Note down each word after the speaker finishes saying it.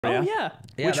Oh yeah.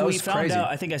 Which we found crazy. out.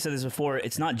 I think I said this before.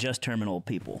 It's not just terminal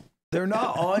people. They're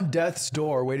not on death's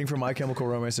door waiting for My Chemical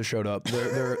Romance to show up.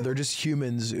 They're just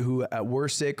humans who were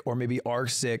sick or maybe are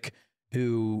sick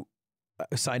who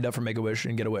signed up for Make-A-Wish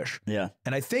and get a wish. Yeah.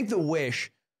 And I think the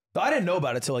wish, I didn't know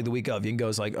about it till like the week of. Ian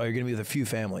goes like, oh, you're gonna be with a few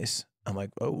families. I'm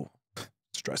like, oh,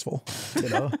 stressful. You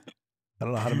know, I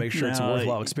don't know how to make sure it's a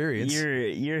worthwhile experience.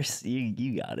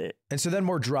 You got it. And so then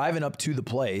we're driving up to the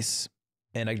place,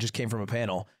 and I just came from a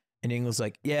panel, and Ian was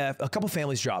like, yeah, a couple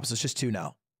families dropped, so it's just 2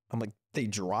 now. I'm like, they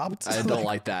dropped? I don't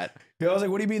like that. I was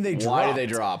like, what do you mean they dropped? Why did they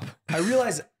drop? I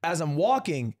realized as I'm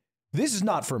walking, this is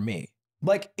not for me.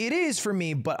 Like, it is for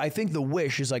me, but I think the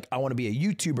wish is like, I want to be a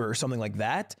YouTuber or something like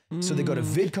that. So they go to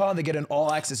VidCon, they get an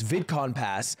all-access VidCon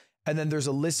pass, and then there's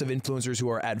a list of influencers who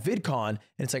are at VidCon, and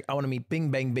it's like, I want to meet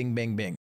Bing, Bang, Bing, Bang, Bing.